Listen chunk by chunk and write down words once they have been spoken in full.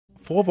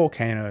4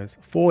 volcanoes,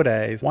 4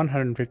 days,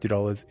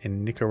 $150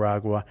 in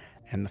Nicaragua,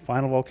 and the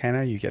final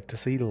volcano you get to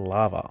see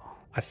lava.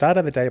 I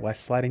started the day by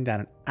sliding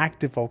down an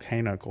active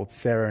volcano called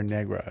Cerro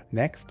Negro.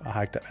 Next, I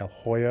hiked up El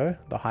Hoyo.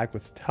 The hike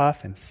was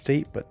tough and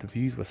steep, but the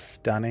views were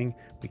stunning.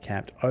 We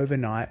camped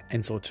overnight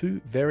and saw 2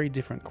 very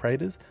different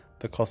craters,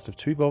 the cost of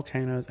 2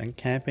 volcanoes and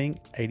camping,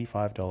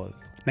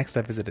 $85. Next,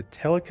 I visited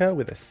Telica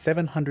with a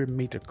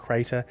 700-meter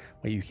crater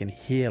where you can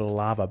hear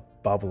lava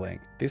bubbling.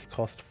 This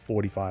cost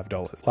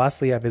 $45.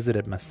 Lastly, I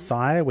visited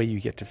Masaya where you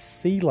get to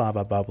see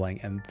lava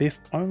bubbling, and this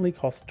only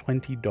cost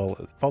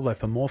 $20. Follow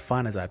for more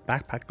fun as I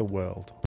backpack the world.